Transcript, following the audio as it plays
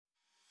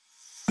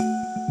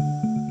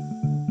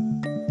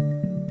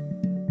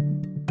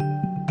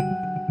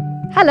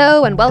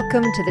Hello and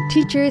welcome to the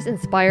Teachers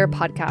Inspire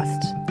podcast.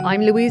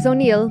 I'm Louise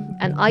O'Neill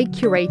and I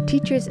curate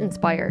Teachers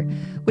Inspire,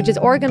 which is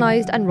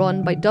organised and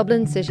run by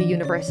Dublin City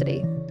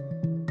University.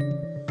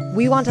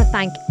 We want to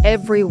thank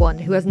everyone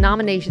who has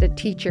nominated a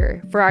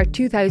teacher for our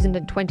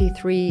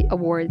 2023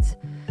 awards.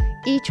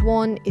 Each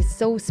one is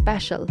so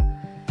special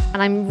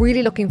and I'm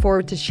really looking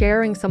forward to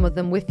sharing some of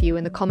them with you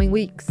in the coming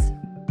weeks.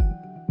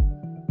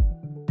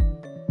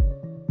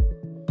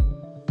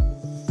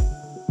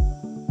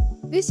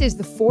 This is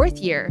the fourth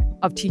year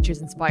of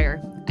Teachers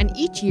Inspire, and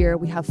each year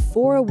we have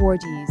 4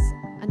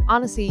 awardees, and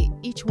honestly,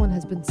 each one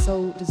has been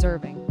so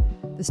deserving.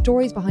 The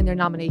stories behind their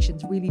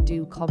nominations really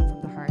do come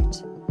from the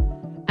heart.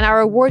 And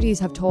our awardees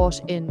have taught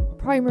in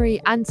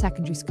primary and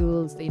secondary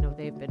schools. They've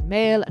been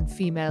male and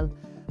female,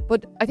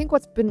 but I think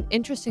what's been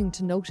interesting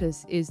to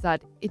notice is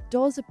that it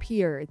does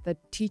appear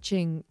that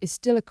teaching is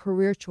still a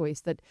career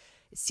choice that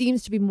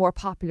seems to be more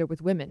popular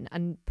with women,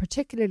 and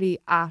particularly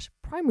at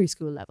primary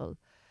school level.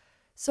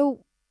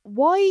 So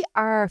why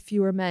are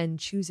fewer men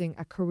choosing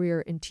a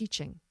career in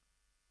teaching?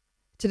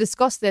 To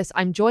discuss this,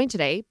 I'm joined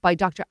today by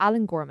Dr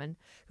Alan Gorman,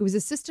 who is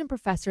Assistant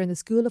Professor in the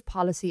School of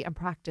Policy and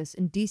Practice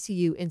in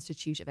DCU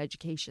Institute of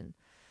Education.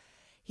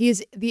 He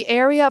is the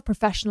Area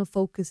Professional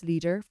Focus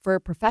Leader for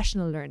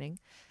Professional Learning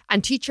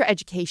and Teacher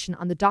Education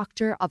on the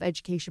Doctor of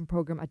Education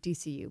programme at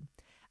DCU.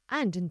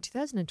 And in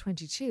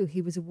 2022,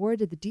 he was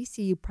awarded the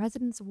DCU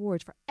President's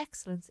Award for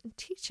Excellence in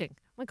Teaching.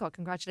 Oh my God,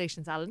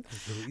 congratulations, Alan.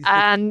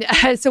 And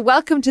so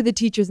welcome to the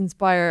Teachers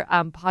Inspire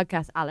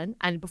podcast, Alan.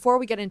 And before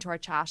we get into our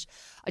chat,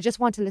 I just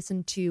want to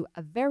listen to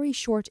a very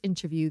short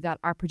interview that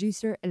our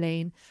producer,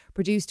 Elaine,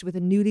 produced with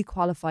a newly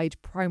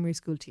qualified primary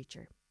school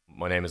teacher.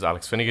 My name is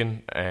Alex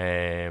Finnegan. I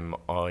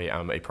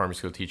am a primary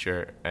school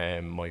teacher.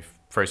 My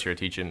first year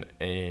teaching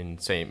in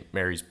St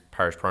Mary's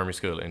Parish Primary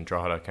School in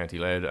Drogheda, County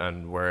Louth,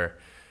 and we're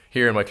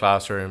here in my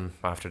classroom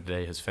after the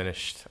day has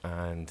finished,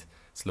 and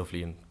it's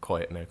lovely and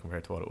quiet now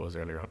compared to what it was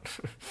earlier on.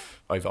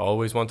 I've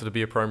always wanted to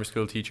be a primary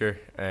school teacher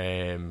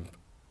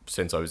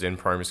since I was in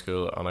primary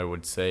school, and I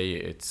would say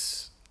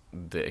it's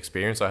the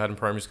experience I had in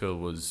primary school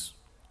was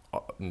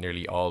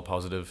nearly all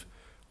positive.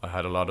 I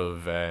had a lot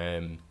of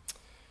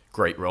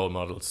great role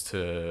models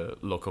to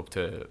look up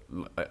to.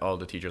 All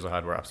the teachers I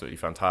had were absolutely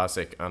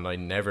fantastic, and I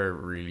never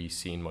really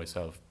seen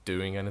myself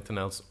doing anything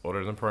else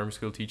other than primary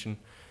school teaching.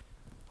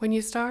 When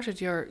you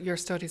started your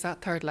studies at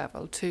third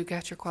level to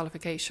get your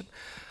qualification,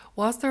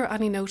 was there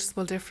any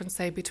noticeable difference,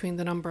 say, between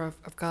the number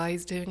of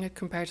guys doing it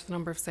compared to the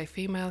number of, say,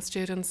 female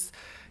students?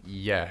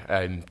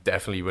 Yeah,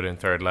 definitely within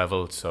third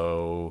level.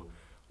 So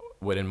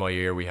within my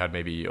year, we had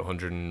maybe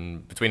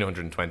between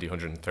 120,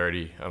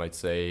 130, and I'd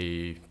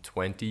say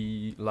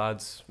 20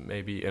 lads,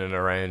 maybe in and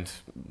around,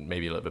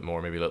 maybe a little bit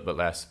more, maybe a little bit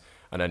less.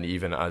 And then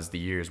even as the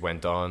years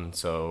went on,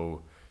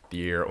 so the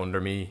year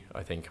under me,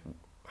 I think,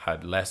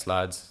 had less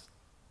lads.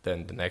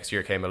 Then the next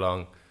year came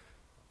along,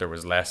 there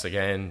was less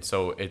again.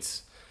 So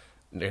it's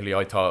nearly,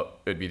 I thought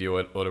it'd be the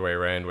other way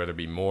around, where there'd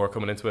be more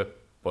coming into it.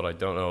 But I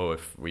don't know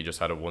if we just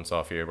had a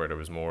once-off year where there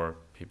was more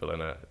people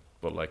in it.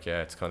 But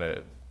it's kind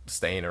of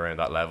staying around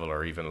that level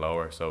or even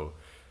lower. So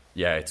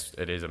yeah,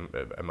 it is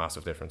a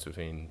massive difference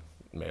between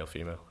male,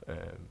 female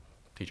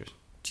teachers.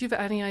 Do you have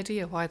any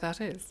idea why that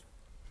is?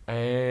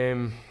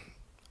 Yeah,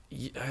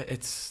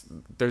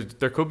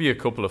 there could be a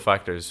couple of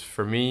factors.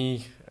 For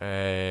me,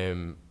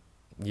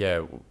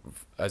 yeah,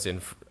 as in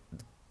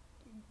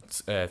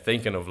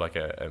thinking of like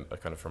a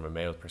kind of from a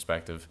male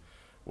perspective,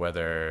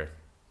 whether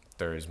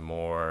there's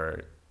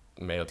more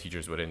male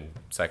teachers within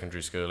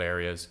secondary school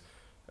areas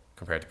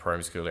compared to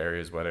primary school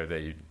areas, whether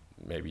they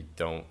maybe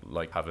don't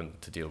like having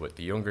to deal with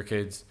the younger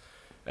kids,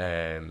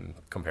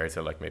 compared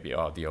to like maybe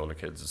the older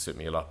kids suit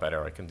me a lot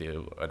better.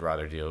 I'd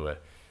rather deal with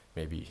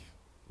maybe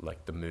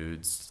like the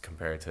moods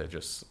compared to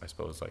just, I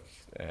suppose, like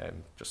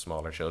just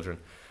smaller children.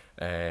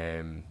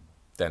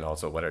 Then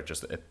also whether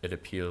it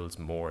appeals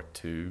more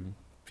to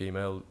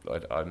female,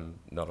 I'm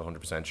not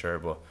 100% sure,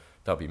 but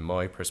that'll be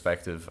my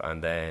perspective.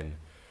 And then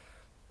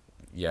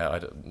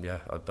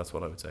that's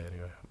what I would say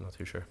anyway. I'm not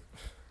too sure.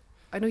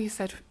 I know you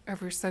said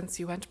ever since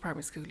you went to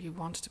primary school you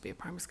wanted to be a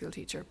primary school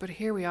teacher, but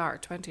here we are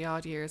 20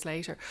 odd years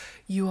later,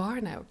 you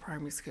are now a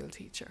primary school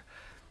teacher.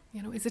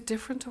 Is it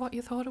different to what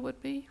you thought it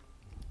would be?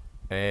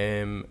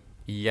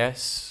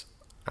 Yes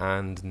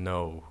and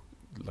no,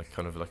 like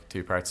kind of like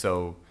two parts.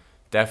 So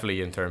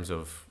definitely in terms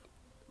of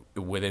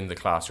within the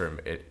classroom,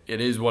 it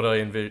is what I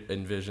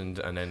envisioned,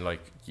 and then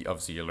like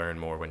obviously you learn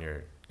more when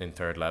you're in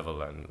third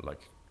level and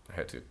like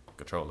how to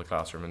control the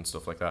classroom and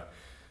stuff like that,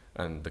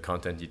 and the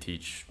content you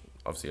teach,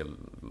 obviously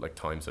like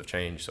times have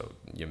changed, so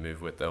you move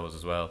with those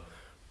as well.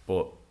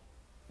 But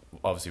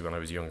obviously when I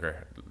was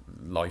younger,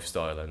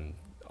 lifestyle and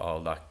all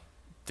that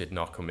did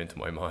not come into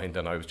my mind,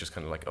 and I was just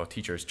kind of like,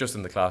 teachers just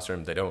in the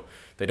classroom, they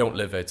don't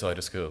live outside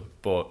of school.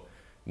 But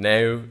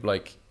now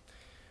like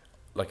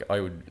I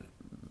would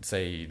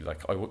say,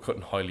 like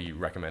couldn't highly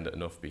recommend it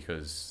enough,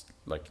 because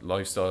like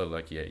lifestyle,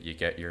 like you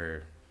get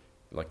your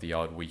like the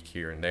odd week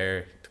here and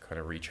there to kind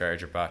of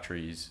recharge your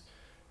batteries.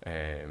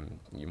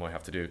 You might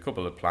have to do a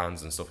couple of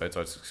plans and stuff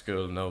outside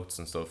school, notes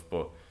and stuff,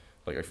 but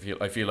Like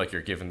I feel like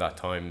you're given that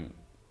time,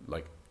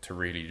 like, to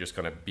really just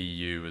kind of be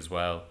you as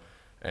well.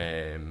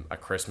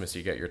 At Christmas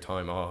you get your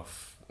time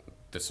off,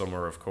 the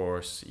summer of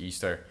course,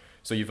 Easter.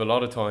 So you've a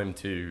lot of time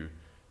to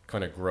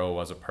kind of grow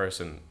as a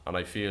person, and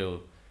I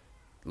feel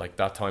like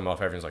that time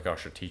off, everyone's like, oh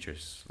sure,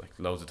 teachers, like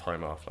loads of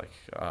time off, like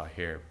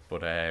here.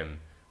 But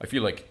I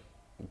feel like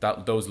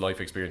that those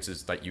life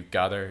experiences that you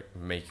gather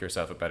make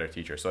yourself a better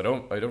teacher. So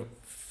I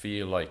don't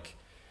feel like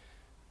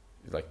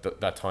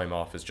that time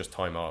off is just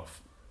time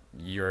off.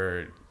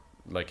 You're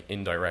like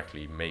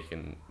indirectly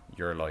making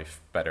your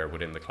life better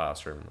within the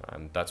classroom,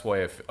 and that's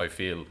why I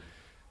feel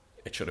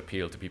it should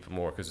appeal to people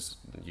more, because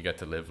you get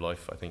to live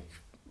life, I think,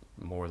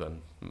 more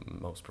than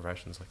most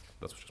professions. Like,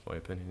 that's just my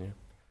opinion.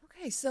 Yeah.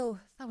 Okay, so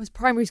that was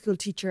primary school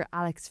teacher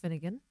Alex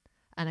Finnegan,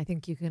 and I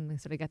think you can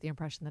sort of get the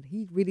impression that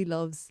he really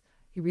loves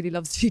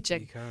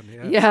teaching. You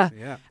can,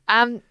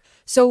 yeah.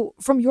 So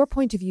from your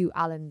point of view,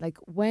 Alan, like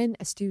when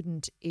a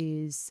student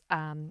is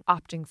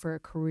opting for a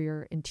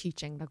career in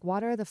teaching, like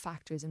what are the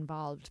factors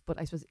involved? But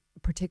I suppose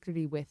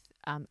particularly with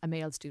a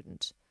male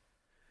student.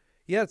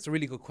 Yeah, it's a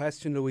really good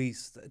question,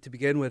 Louise, to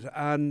begin with.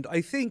 And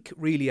I think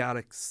really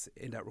Alex,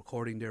 in that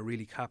recording there,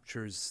 really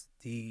captures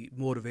the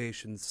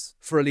motivations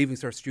for a Leaving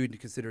Cert student to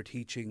consider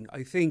teaching.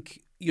 I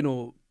think,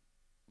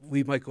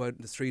 we might go out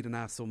in the street and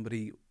ask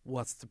somebody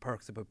what's the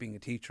perks about being a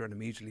teacher, and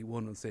immediately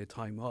one will say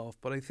time off.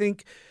 But I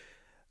think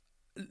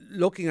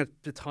looking at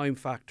the time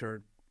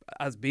factor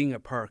as being a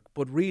perk,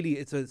 but really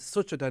it's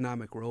such a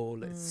dynamic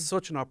role. It's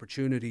such an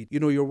opportunity.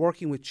 You're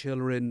working with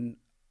children,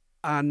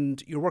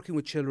 and you're working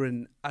with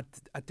children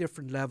at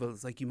different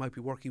levels. Like, you might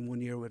be working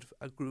one year with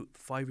a group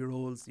of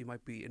 5-year-olds, you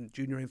might be in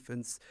junior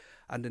infants,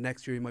 and the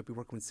next year you might be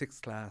working with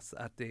 6th class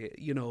at the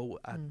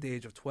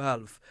age of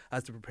 12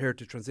 as they prepare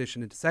to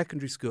transition into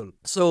secondary school.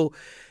 So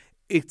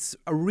it's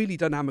a really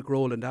dynamic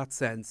role in that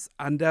sense.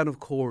 And then, of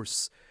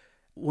course,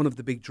 one of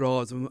the big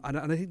draws, and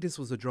I think this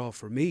was a draw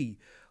for me,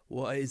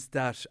 is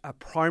that at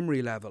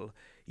primary level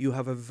you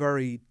have a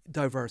very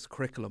diverse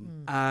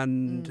curriculum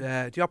and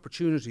the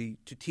opportunity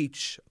to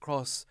teach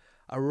across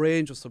a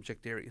range of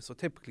subject areas. So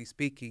typically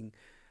speaking,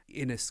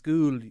 in a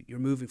school you're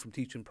moving from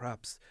teaching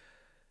perhaps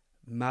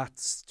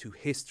maths to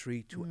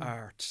history to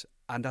art,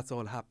 and that's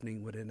all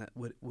happening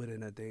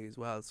within a day as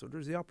well. So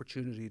there's the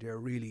opportunity there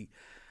really,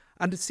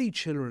 and to see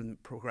children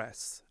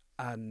progress,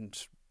 and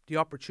the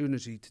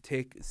opportunity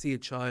to see a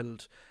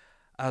child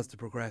as they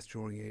progress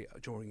during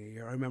a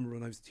year. I remember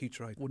when I was a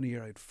teacher, one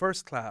year I had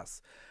first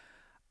class,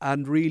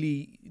 and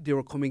really they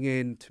were coming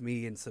in to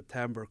me in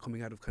September,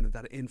 coming out of kind of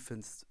that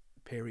infants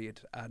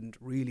period, and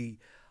really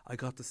I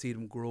got to see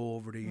them grow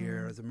over the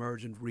year as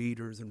emergent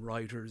readers and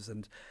writers,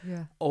 and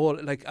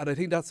and I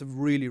think that's a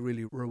really,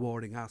 really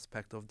rewarding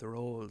aspect of the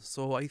role.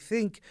 So I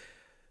think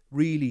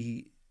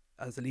really,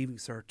 as a Leaving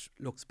Cert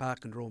looks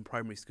back on their own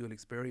primary school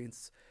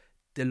experience,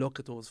 they look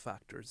at those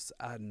factors,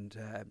 and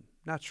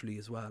naturally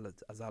as well,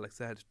 as Alex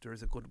said, there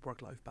is a good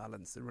work-life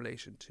balance in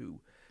relation to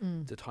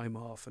the time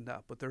off and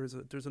that, but there's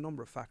a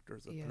number of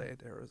factors at play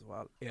there as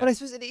well. Yeah. But I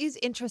suppose it is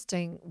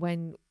interesting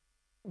when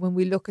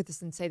we look at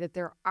this and say that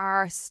there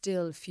are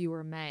still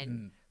fewer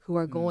men who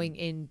are going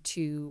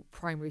into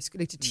primary school,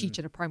 like to teach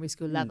at a primary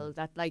school level,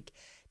 that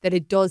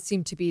it does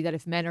seem to be that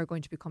if men are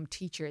going to become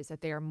teachers,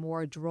 that they are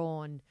more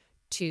drawn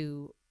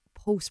to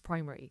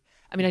post-primary.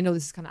 I mean, I know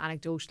this is kind of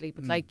anecdotally,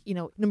 but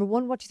number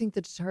one, what do you think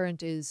the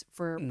deterrent is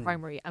for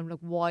primary, and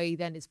why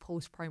then is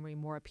post-primary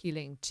more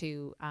appealing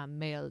to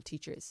male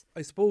teachers?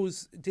 I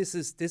suppose this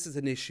is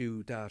an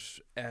issue that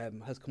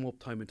has come up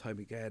time and time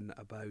again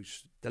about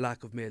the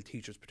lack of male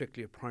teachers,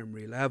 particularly at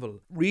primary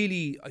level.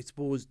 Really, I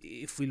suppose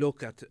if we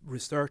look at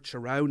research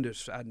around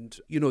it, and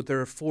there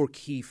are 4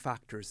 key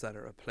factors that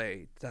are at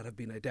play that have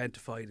been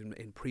identified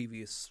in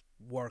previous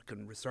work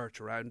and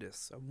research around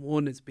this. And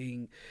one is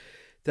being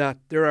that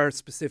there are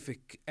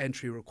specific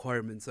entry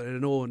requirements. And I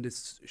know on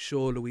this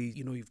show, Louise,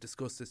 you've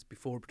discussed this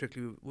before,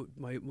 particularly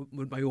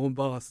with my own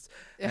boss,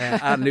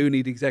 Anne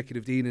Looney, the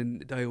Executive Dean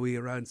in DIOE,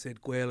 around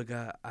said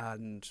Gaeilge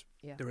and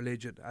the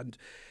religion. And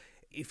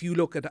if you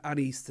look at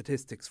any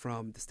statistics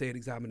from the State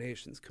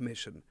Examinations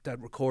Commission that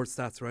records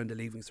stats around the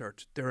Leaving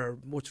Cert, there are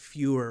much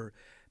fewer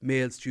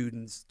male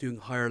students doing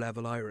higher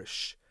level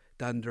Irish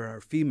than there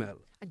are female.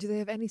 And do they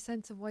have any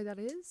sense of why that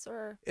is?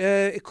 Or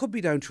it could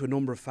be down to a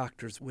number of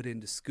factors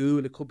within the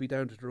school. It could be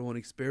down to their own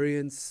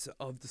experience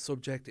of the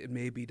subject. It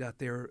may be that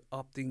they're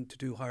opting to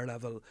do higher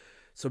level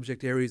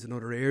subject areas in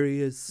other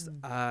areas,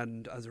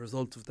 and as a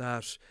result of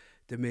that,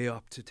 they may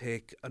opt to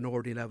take an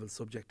ordinary level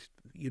subject.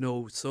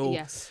 So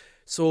yes.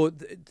 So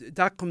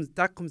that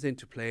comes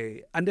into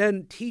play. And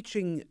then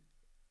teaching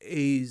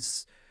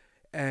is.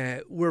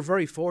 We're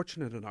very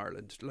fortunate in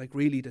Ireland. Like,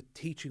 really, that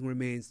teaching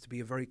remains to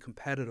be a very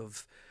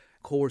competitive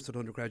course at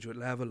undergraduate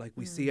level. Like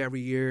we see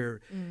every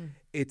year,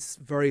 it's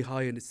very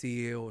high in the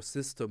CAO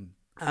system,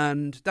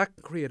 and that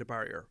can create a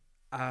barrier.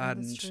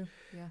 And that's true.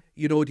 Yeah.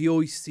 The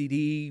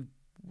OECD,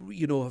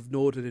 have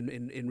noted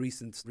in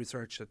recent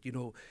research that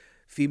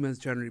females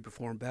generally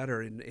perform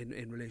better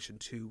in relation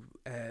to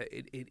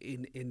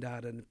in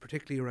that, and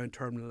particularly around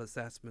terminal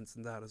assessments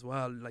and that as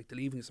well, like the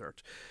Leaving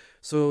Cert.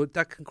 So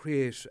that can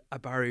create a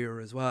barrier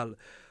as well.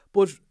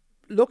 But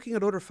looking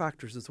at other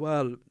factors as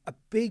well, a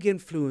big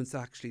influence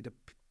actually that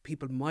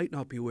people might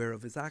not be aware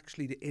of is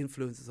actually the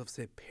influences of,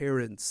 say,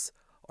 parents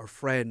or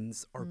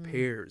friends or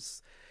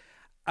peers.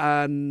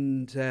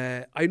 And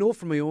I know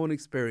from my own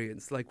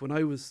experience, like when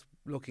I was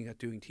looking at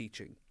doing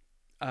teaching,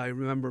 I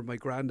remember my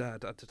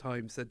granddad at the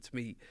time said to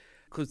me,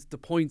 because the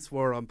points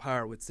were on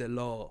par with, say,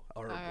 law,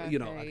 or and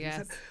he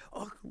said,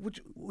 "Oh,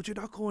 would you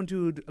not go and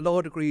do a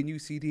law degree in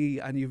UCD,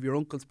 and you have your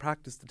uncle's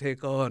practice to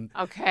take on?"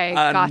 Okay,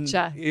 and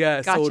gotcha.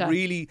 Yeah, gotcha. So it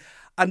really,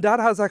 and that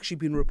has actually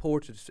been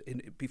reported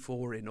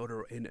before in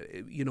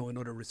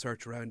other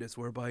research around this,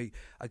 whereby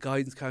a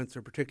guidance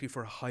counsellor, particularly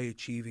for high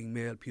achieving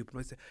male pupil,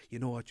 might say, "You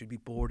know what, you'd be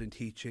bored in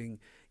teaching.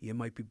 You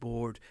might be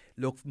bored.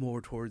 Look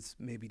more towards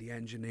maybe the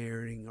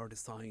engineering or the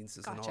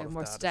sciences and all of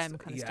more that." STEM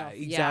kind of stuff.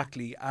 Yeah,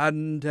 exactly.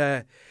 And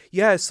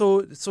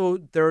so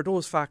there are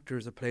those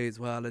factors at play as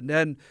well. And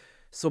then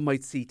some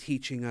might see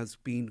teaching as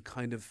being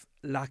kind of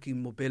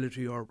lacking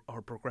mobility or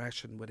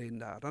progression within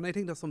that. And I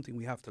think that's something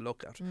we have to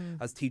look at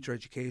as a teacher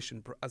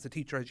education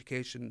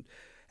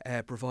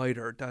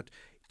provider, that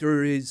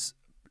there is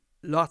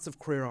lots of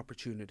career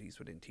opportunities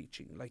within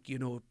teaching. Like,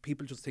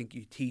 people just think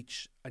you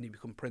teach and you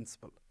become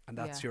principal, and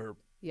that's your...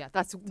 Yeah,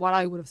 that's what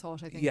I would have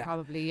thought, I think,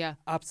 probably, yeah.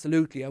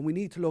 Absolutely. And we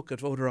need to look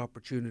at other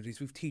opportunities.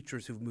 We've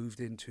teachers who've moved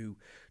into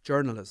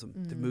journalism,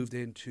 they've moved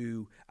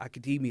into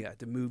academia,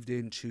 they've moved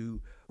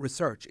into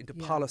research, into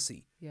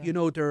policy. Yeah.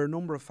 There are a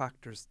number of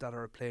factors that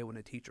are at play when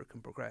a teacher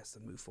can progress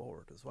and move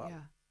forward as well.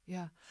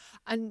 Yeah.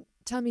 And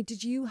tell me,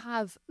 did you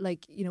have,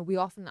 we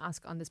often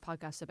ask on this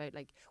podcast about,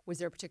 was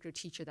there a particular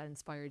teacher that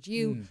inspired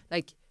you?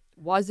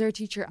 Was there a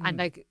teacher?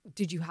 And,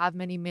 did you have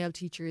many male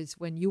teachers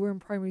when you were in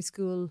primary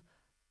school?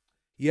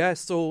 Yeah,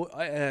 so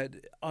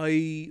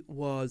I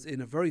was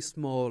in a very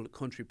small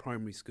country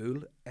primary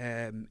school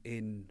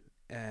in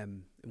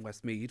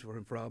Westmeath, where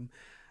I'm from,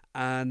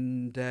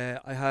 and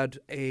I had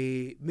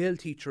a male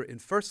teacher in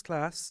first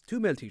class, two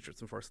male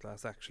teachers in first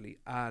class actually,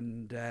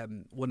 and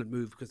one had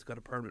moved because he got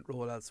a permanent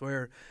role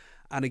elsewhere,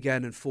 and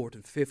again in fourth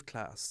and fifth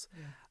class.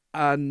 Yeah.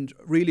 And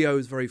really I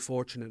was very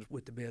fortunate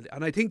with the male,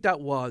 and I think that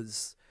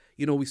was,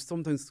 we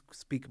sometimes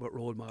speak about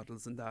role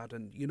models and that,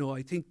 and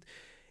I think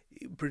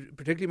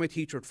particularly my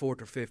teacher at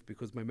fourth or fifth,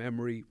 because my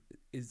memory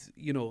is,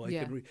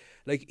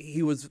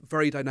 he was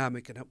very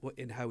dynamic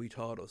in how he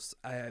taught us.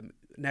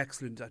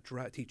 Excellent at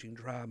teaching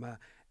drama,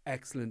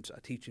 excellent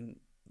at teaching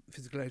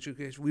physical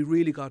education. We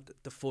really got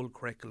the full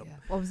curriculum. Yeah.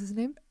 What was his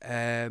name?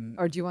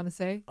 Or do you want to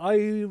say?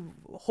 I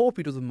hope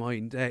he doesn't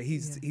mind.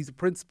 He's a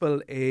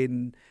principal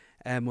in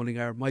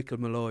Mullingar, Michael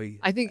Malloy.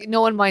 I think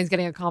no one minds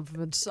getting a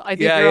compliment. I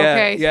think you're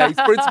okay. Yeah, he's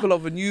principal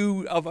of a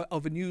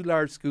new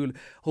large school,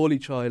 Holy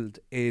Child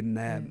in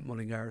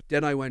Mullingar.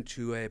 Then I went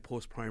to a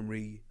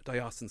post-primary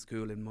diocesan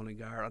school in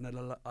Mullingar,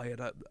 and I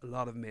had a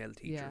lot of male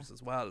teachers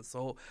as well.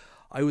 So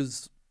I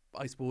was,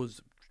 I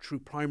suppose, through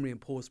primary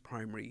and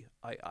post-primary,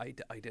 I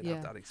did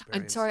have that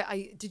experience. And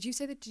sorry, did you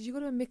say that? Did you go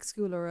to a mixed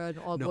school or an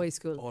all-boys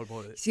school? All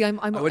boys. See, I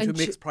went to a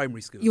mixed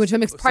primary school. You went to a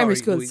mixed primary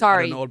school.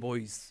 Sorry, an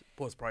all-boys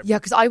post-primary. Yeah,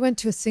 because I went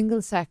to a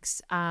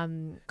single-sex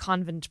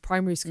convent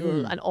primary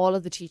school, and all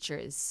of the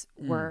teachers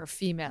were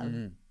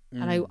female,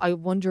 and I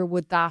wonder,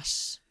 would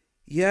that?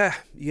 Yeah.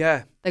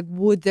 Like,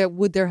 would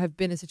there have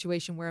been a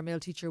situation where a male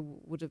teacher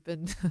would have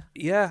been?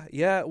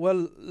 Yeah.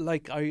 Well,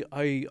 like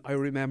I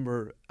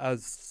remember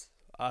as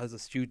a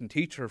student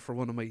teacher for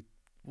one of my,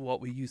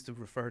 what we used to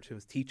refer to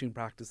as teaching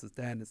practices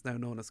then, it's now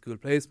known as school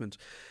placement,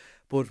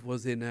 but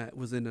was in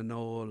an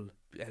all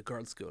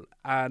girls school,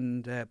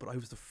 and but I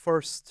was the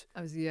first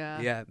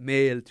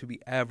male to be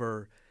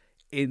ever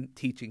in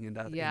teaching in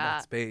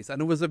that space,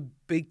 and it was a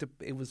big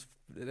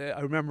I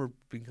remember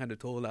being kind of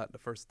told that the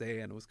first day,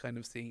 and it was kind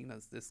of seen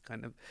as this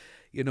kind of,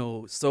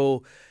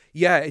 so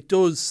yeah, it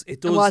does.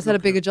 And was that a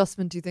big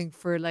adjustment, do you think,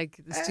 for like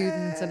the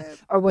students,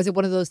 or was it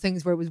one of those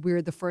things where it was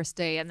weird the first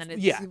day and then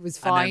it was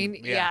fine?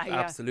 Then,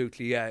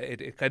 absolutely. Yeah,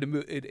 it kind of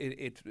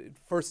it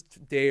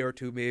first day or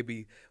two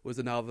maybe was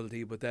a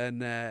novelty, but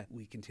then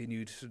we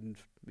continued, and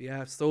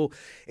so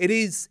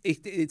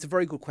it's a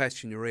very good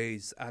question you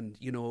raise, and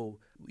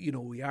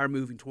we are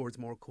moving towards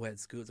more co-ed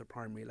schools at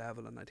primary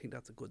level, and I think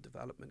that's a good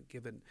development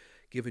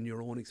given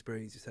your own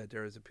experience. You said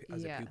there as a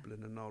pupil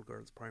in an all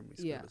girls primary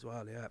school as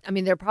well. Yeah, I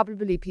mean, there are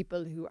probably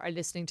people who are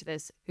listening to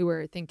this who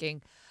are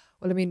thinking,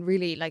 well, I mean,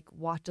 really, like,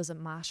 what does it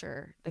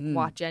matter? Like,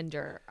 what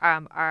gender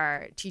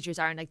our teachers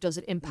are, and like, does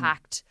it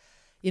impact,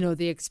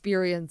 the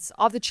experience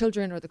of the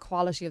children or the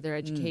quality of their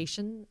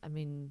education? I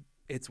mean,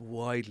 it's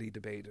widely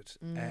debated.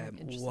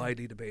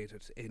 Widely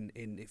debated. In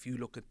if you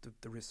look at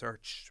the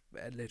research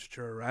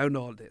literature around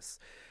all this,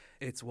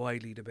 it's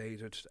widely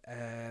debated.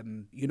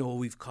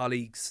 We've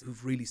colleagues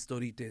who've really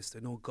studied this. I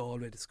know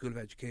Galway, the School of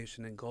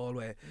Education in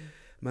Galway,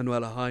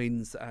 Manuela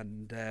Hines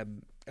and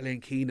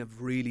Elaine Keane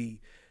have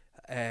really,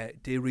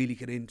 they really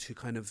get into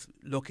kind of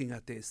looking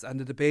at this. And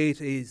the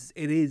debate is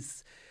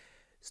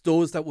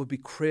those that would be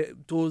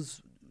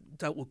those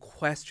that would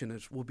question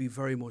it would be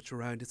very much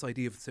around this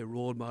idea of, say,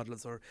 role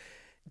models, or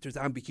there's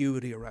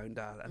ambiguity around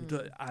that,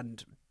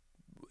 and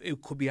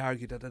it could be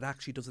argued that it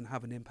actually doesn't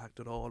have an impact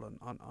at all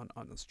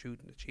on a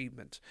student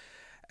achievement.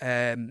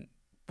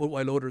 But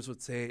while others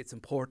would say it's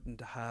important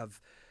to have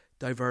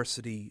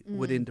diversity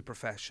within the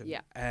profession,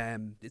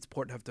 it's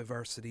important to have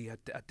diversity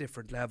at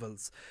different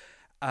levels,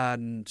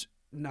 and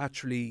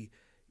naturally,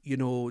 you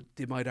know,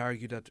 they might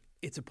argue that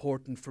it's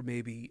important for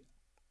maybe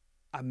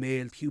a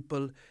male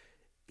pupil.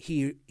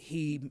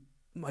 He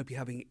might be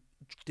having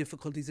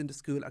difficulties in the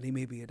school, and he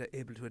may be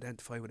able to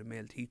identify with a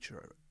male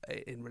teacher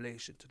in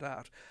relation to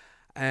that.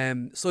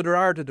 So there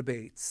are the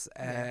debates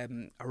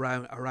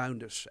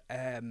around it,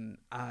 and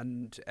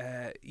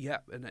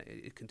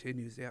it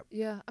continues.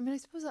 Yeah, I mean, I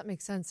suppose that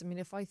makes sense. I mean,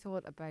 if I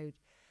thought about,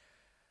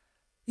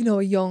 you know,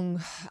 a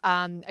young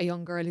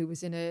girl who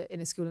was in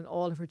a school and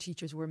all of her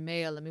teachers were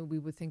male, I mean, we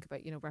would think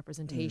about, you know,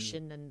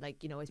 representation and,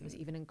 like, you know, I suppose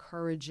even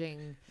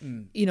encouraging,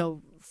 you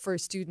know, for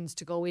students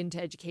to go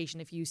into education.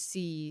 If you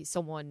see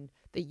someone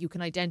that you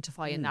can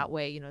identify in that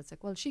way, you know, it's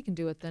like, well, she can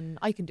do it, then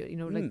I can do it, you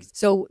know, like,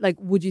 so, like,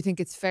 would you think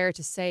it's fair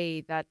to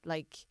say that,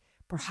 like,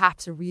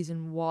 perhaps a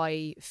reason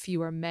why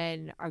fewer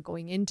men are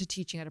going into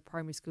teaching at a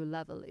primary school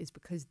level is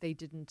because they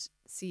didn't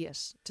see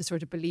it, to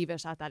sort of believe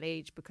it at that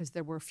age, because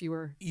there were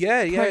fewer. You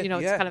know,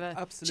 it's kind of a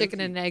absolutely.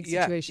 Chicken and egg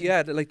situation.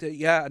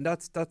 And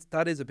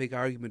that is a big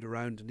argument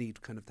around the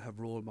need kind of to have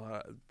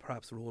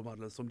perhaps a role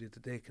model as somebody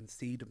that they can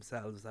see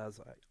themselves as.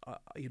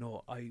 You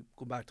know, I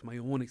go back to my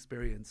own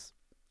experience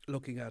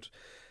looking at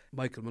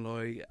Michael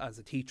Malloy as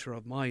a teacher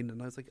of mine,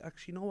 and I was like,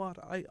 actually, you know what,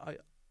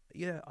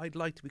 I'd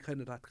like to be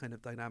kind of that kind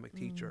of dynamic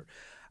teacher.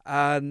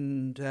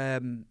 And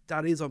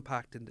that is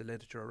unpacked in the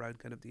literature around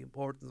kind of the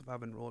importance of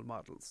having role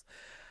models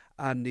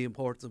and the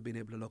importance of being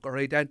able to look or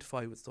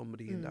identify with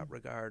somebody in that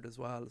regard as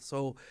well.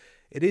 So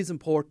it is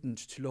important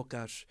to look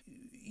at,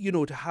 you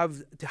know, to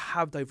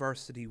have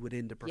diversity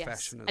within the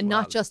profession as and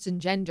well. Not just in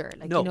gender,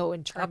 like, you know,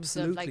 in terms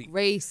of, like,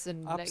 race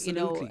and, like, you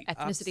know,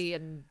 ethnicity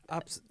and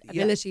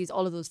abilities,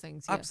 all of those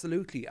things.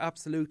 Absolutely.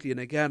 And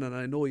again, and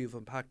I know you've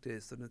unpacked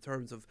this, and in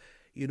terms of,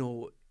 you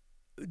know,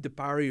 the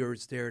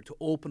barriers there to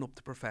open up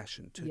the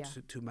profession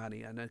to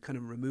many, and then kind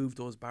of remove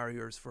those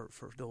barriers for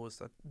those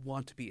that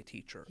want to be a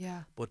teacher.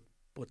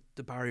 But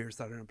the barriers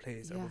that are in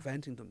place are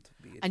preventing them to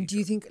be a teacher. And do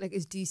you think, like,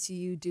 is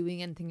DCU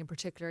doing anything in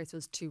particular, I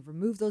suppose, to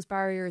remove those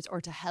barriers or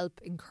to help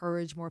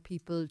encourage more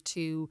people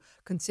to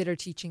consider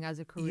teaching as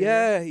a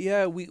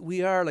career?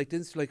 We are, like,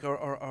 this, like,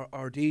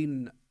 our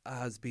dean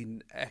has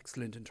been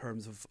excellent in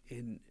terms of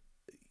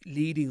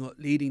leading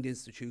the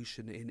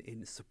institution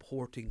in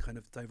supporting kind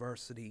of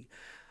diversity.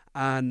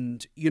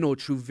 And, you know,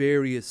 through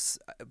various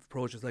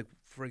approaches, like,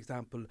 for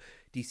example,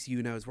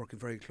 DCU now is working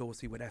very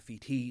closely with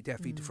FET, the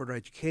FET Further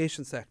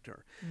Education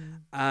sector.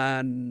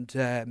 And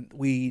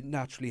we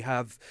naturally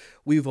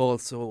we've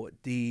also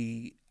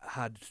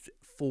had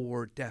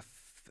 4 deaf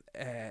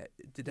ed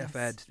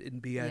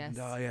in BN and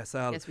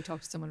ISL. Yes, we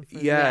talked to someone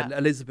from and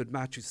Elizabeth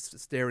Matthews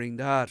steering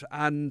that.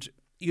 And,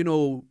 you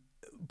know,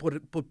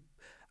 but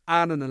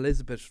Anne and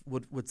Elizabeth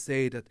would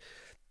say that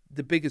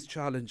the biggest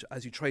challenge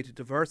as you try to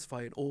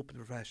diversify and open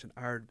the profession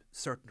are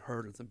certain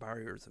hurdles and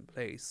barriers in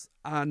place.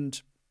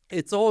 And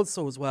it's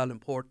also as well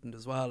important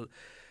as well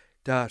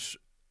that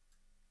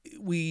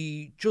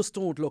we just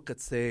don't look at,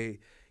 say,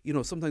 you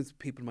know, sometimes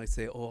people might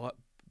say, oh,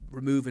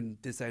 removing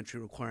this entry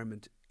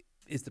requirement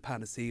is the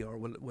panacea, or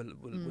will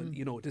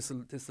you know, this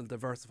will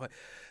diversify,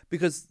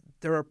 because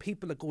there are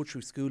people that go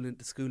through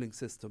the schooling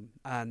system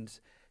and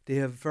they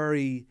have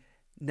very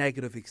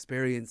negative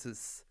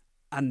experiences,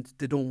 and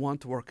they don't want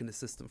to work in the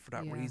system for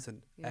that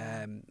reason.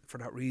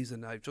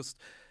 I've just,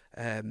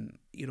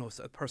 you know,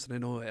 a person I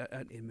know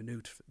in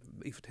Maynooth,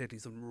 Aoife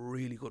Tately's done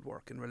really good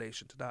work in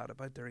relation to that,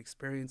 about their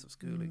experience of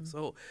schooling.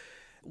 So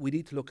we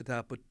need to look at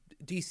that. But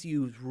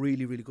DCU is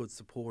really, really good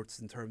supports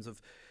in terms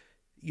of,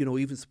 you know,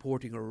 even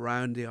supporting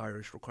around the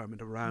Irish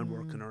requirement, around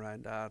working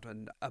around that,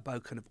 and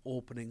about kind of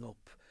opening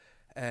up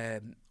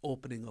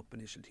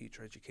initial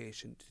teacher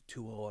education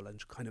to all,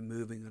 and kind of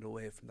moving it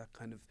away from that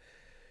kind of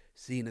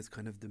seen as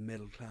kind of the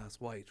middle class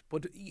white.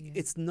 But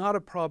it's not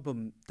a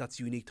problem that's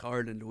unique to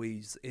Ireland,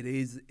 Louise.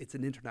 It's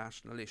an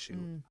international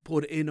issue.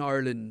 But in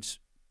Ireland,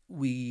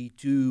 we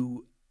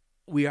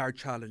are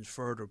challenged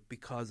further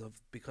because of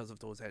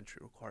those entry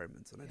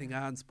requirements. And I think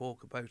Anne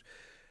spoke about,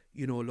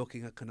 you know,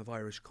 looking at kind of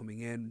Irish coming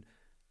in,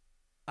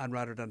 and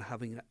rather than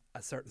having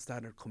a certain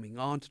standard coming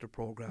onto the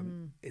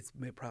programme, it's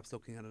perhaps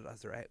looking at it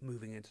as they're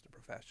moving into the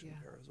profession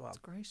here as well. That's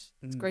great.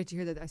 It's great to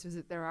hear that. I suppose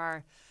that there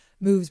are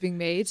moves being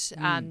made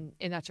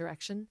in that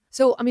direction.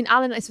 So, I mean,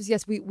 Alan, I suppose,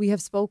 yes, we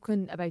have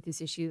spoken about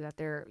this issue that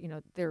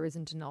there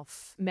isn't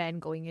enough men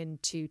going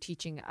into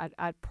teaching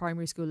at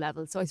primary school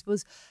level. So I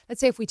suppose,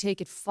 let's say if we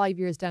take it 5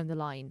 years down the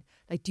line,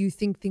 like, do you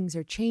think things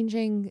are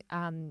changing?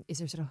 Is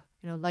there sort of,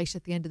 you know, light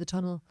at the end of the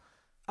tunnel?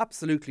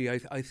 Absolutely,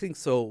 I think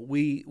so.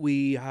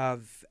 We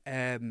have,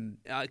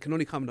 I can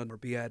only comment on our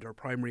BEd, or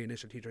Primary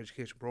Initial Teacher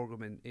Education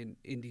Programme in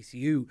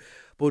DCU,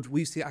 but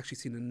we've actually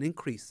seen an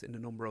increase in the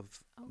number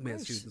of male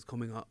students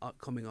coming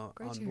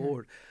on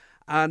board.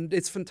 And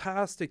it's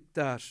fantastic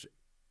that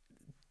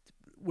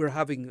we're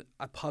having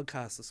a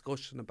podcast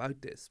discussion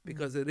about this,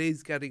 because it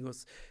is getting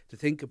us to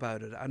think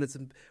about it. And it's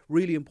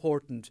really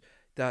important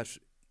that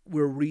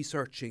we're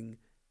researching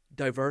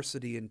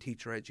diversity in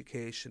teacher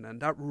education, and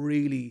that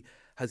really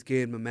has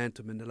gained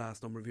momentum in the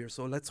last number of years.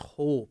 So let's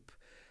hope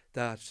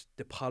that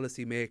the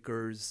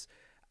policymakers,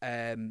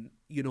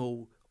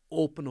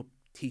 open up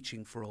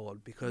teaching for all,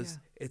 because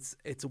it's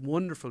a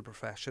wonderful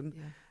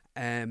profession,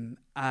 and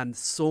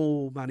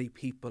so many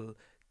people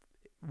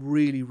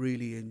really,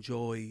 really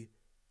enjoy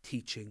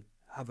teaching,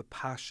 have a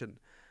passion,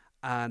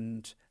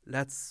 and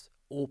let's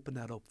open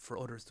that up for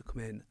others to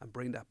come in and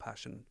bring that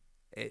passion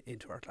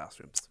into our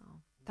classrooms. Oh,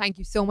 thank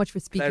you so much for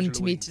speaking Pleasure,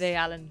 to me Louise. today,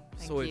 Alan.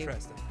 Thank so you.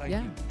 Interesting. Thank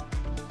you.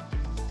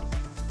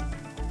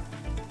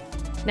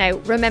 Now,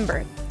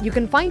 remember, you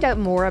can find out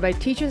more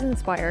about Teachers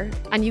Inspire,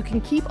 and you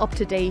can keep up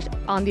to date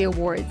on the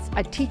awards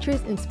at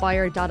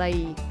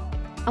teachersinspire.ie.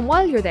 And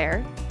while you're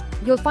there,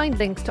 you'll find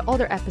links to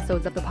other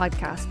episodes of the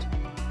podcast,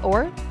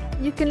 or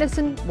you can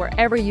listen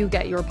wherever you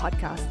get your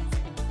podcasts.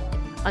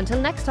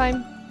 Until next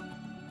time.